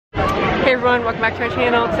Hey everyone, welcome back to our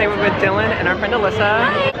channel. Today we're with Dylan and our friend Alyssa.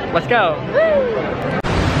 Hi. Let's go.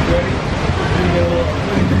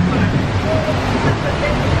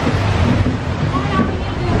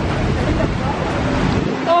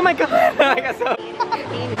 Oh my god! I guess so.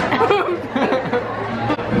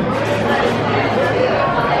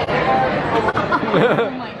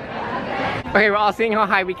 Okay, we're all seeing how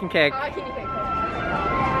high we can kick.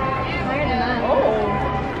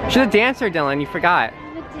 She's a dancer, Dylan. You forgot.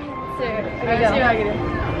 I'm a dancer. Let's see what I can do.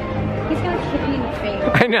 He's gonna kick me in the face.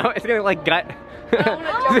 I know. It's gonna like gut. It's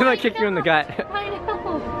gonna like kick you in the gut. I know.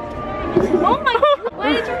 Oh my god!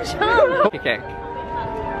 Why did you jump? Okay.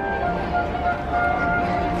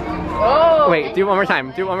 Oh. Wait. Do it one more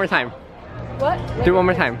time. Do it one more time. What? Do it one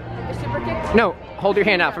more time. A super kick? No. Hold your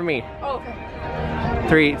hand out for me. Oh, okay.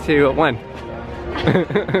 3, 2, 1.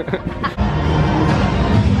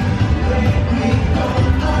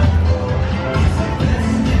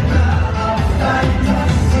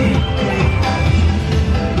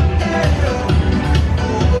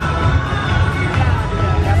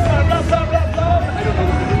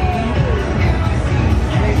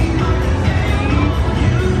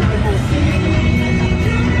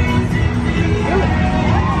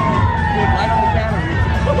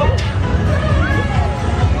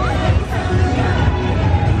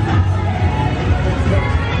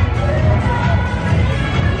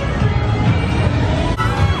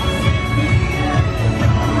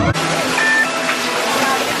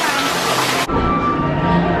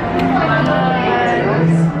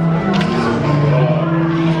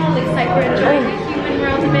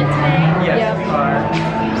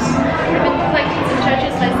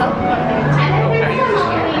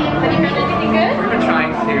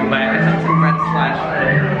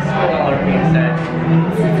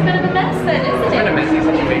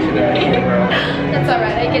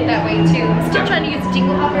 That way too. Still trying to use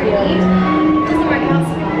Dinglehopper to eat. Doesn't work out.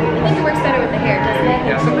 I think it works better with the hair, doesn't it?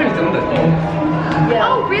 Yeah, sometimes Dylan does both. Yeah.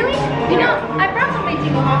 Oh, really? You know, I brought some my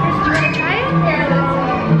Dinglehoppers. Do you want to try it? Yeah,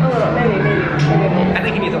 maybe. I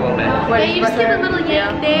think he needs a little bit. Yeah, you just give a little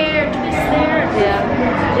yank there, twist there. Yeah.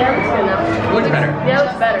 Yeah, looks good now. It looks better. Yeah, it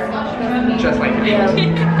looks better. Just like it.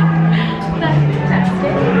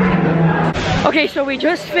 Okay, so we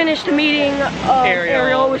just finished meeting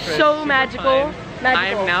Ariel. It was so magical. I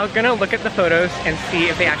am now gonna look at the photos and see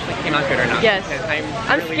if they actually came out good or not. Yes.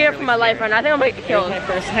 I'm really, scared for my life right now. I think I'm gonna get killed. It was my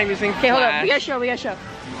first time using Okay, hold up. Flash. We gotta show.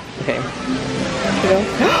 Okay.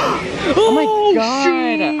 Oh my god!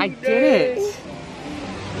 She I did it!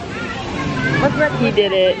 He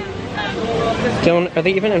did it. Dylan, are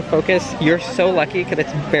they even in focus? You're so lucky because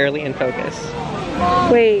it's barely in focus.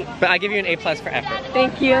 Wait. But I give you an A+ for effort.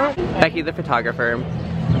 Thank you. Becky, the photographer,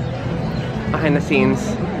 behind the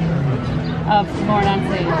scenes. Of Lauren on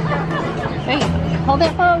stage. Wait, hold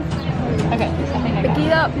it close. Okay, I think I got Pick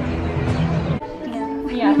it up.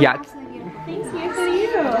 Yeah. Yeah. Thanks, here for you.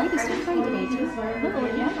 I like the sweet party today too.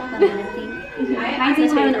 Reminds me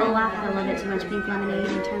of when Olaf had a little bit too much pink lemonade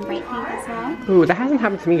and turned bright pink as well. Ooh, that hasn't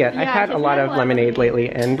happened to me yet. I've had a lot of lemonade lately,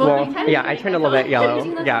 and well, yeah, I turned a little bit yellow.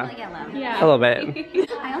 Yeah, a little bit.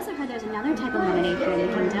 I also heard there's another type of lemonade here in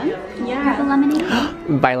the kingdom. Yeah. Purple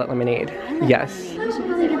lemonade. Violet lemonade. Yes. We should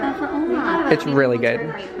probably get that for Olaf. It's really good.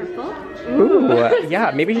 Bright purple. Ooh,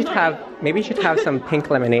 yeah. Maybe you should have some pink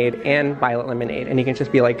lemonade and violet lemonade, and you can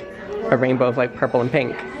just be like a rainbow of like purple and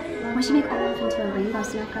pink. We should make Olaf into a rainbow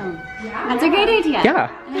snow cone. That's a great idea. Yeah.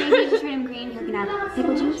 And then maybe if you turn him green, he can have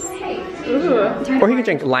pickle juice. Or he could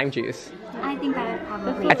drink lime juice. I think that would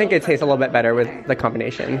probably. I think it tastes a little bit better with the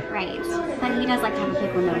combination. Right. But he does like to have a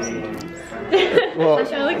pickle nose sometimes. Well,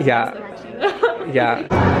 yeah. Yeah.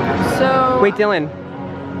 So. Wait, Dylan.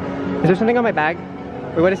 Is there something on my bag?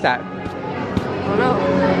 Wait, what is that? I don't know.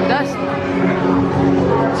 Dust.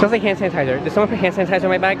 It smells like hand sanitizer. Did someone put hand sanitizer in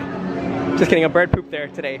my bag? Just kidding, a bird pooped there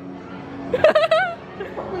today.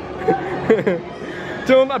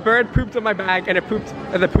 Dylan, a bird pooped on my bag and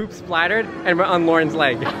the poop splattered and went on Lauren's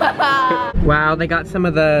leg. Wow, they got some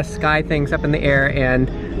of the sky things up in the air and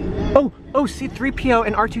oh, C-3PO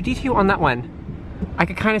and R2-D2 on that one. I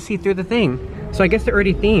could kind of see through the thing. So I guess they're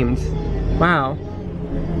already themed. Wow.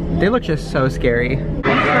 They look just so scary.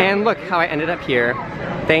 And look how I ended up here.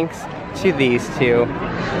 Thanks to these two,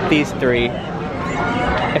 these three.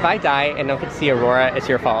 If I die and don't get to see Aurora, it's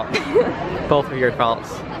your fault. Both of your faults.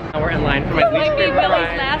 Now we're in line for my least favorite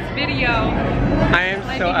ride. last video. I am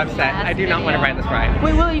so upset. I do not want to ride this ride.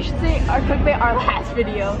 Wait, Willy, you should say our clickbait, our last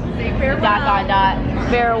video. Say farewell. Dot.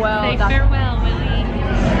 Farewell. Say farewell, Willy.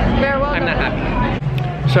 Farewell. I'm not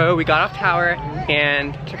happy. So we got off tower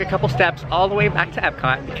and took a couple steps all the way back to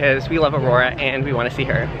Epcot because we love Aurora and we want to see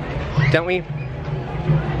her. Don't we?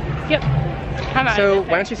 Yep. I'm out So of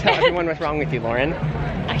why don't you tell everyone what's wrong with you, Lauren?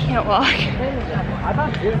 I can't walk.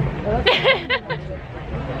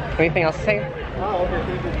 Anything else to say?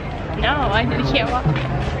 No, I can't walk.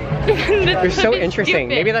 You're so interesting.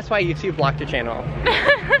 Maybe that's why YouTube blocked your channel.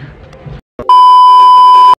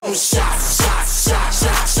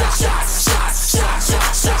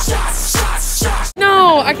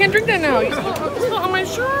 No, I can't drink that now. You spilled on my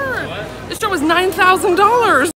shirt. This shirt was $9,000.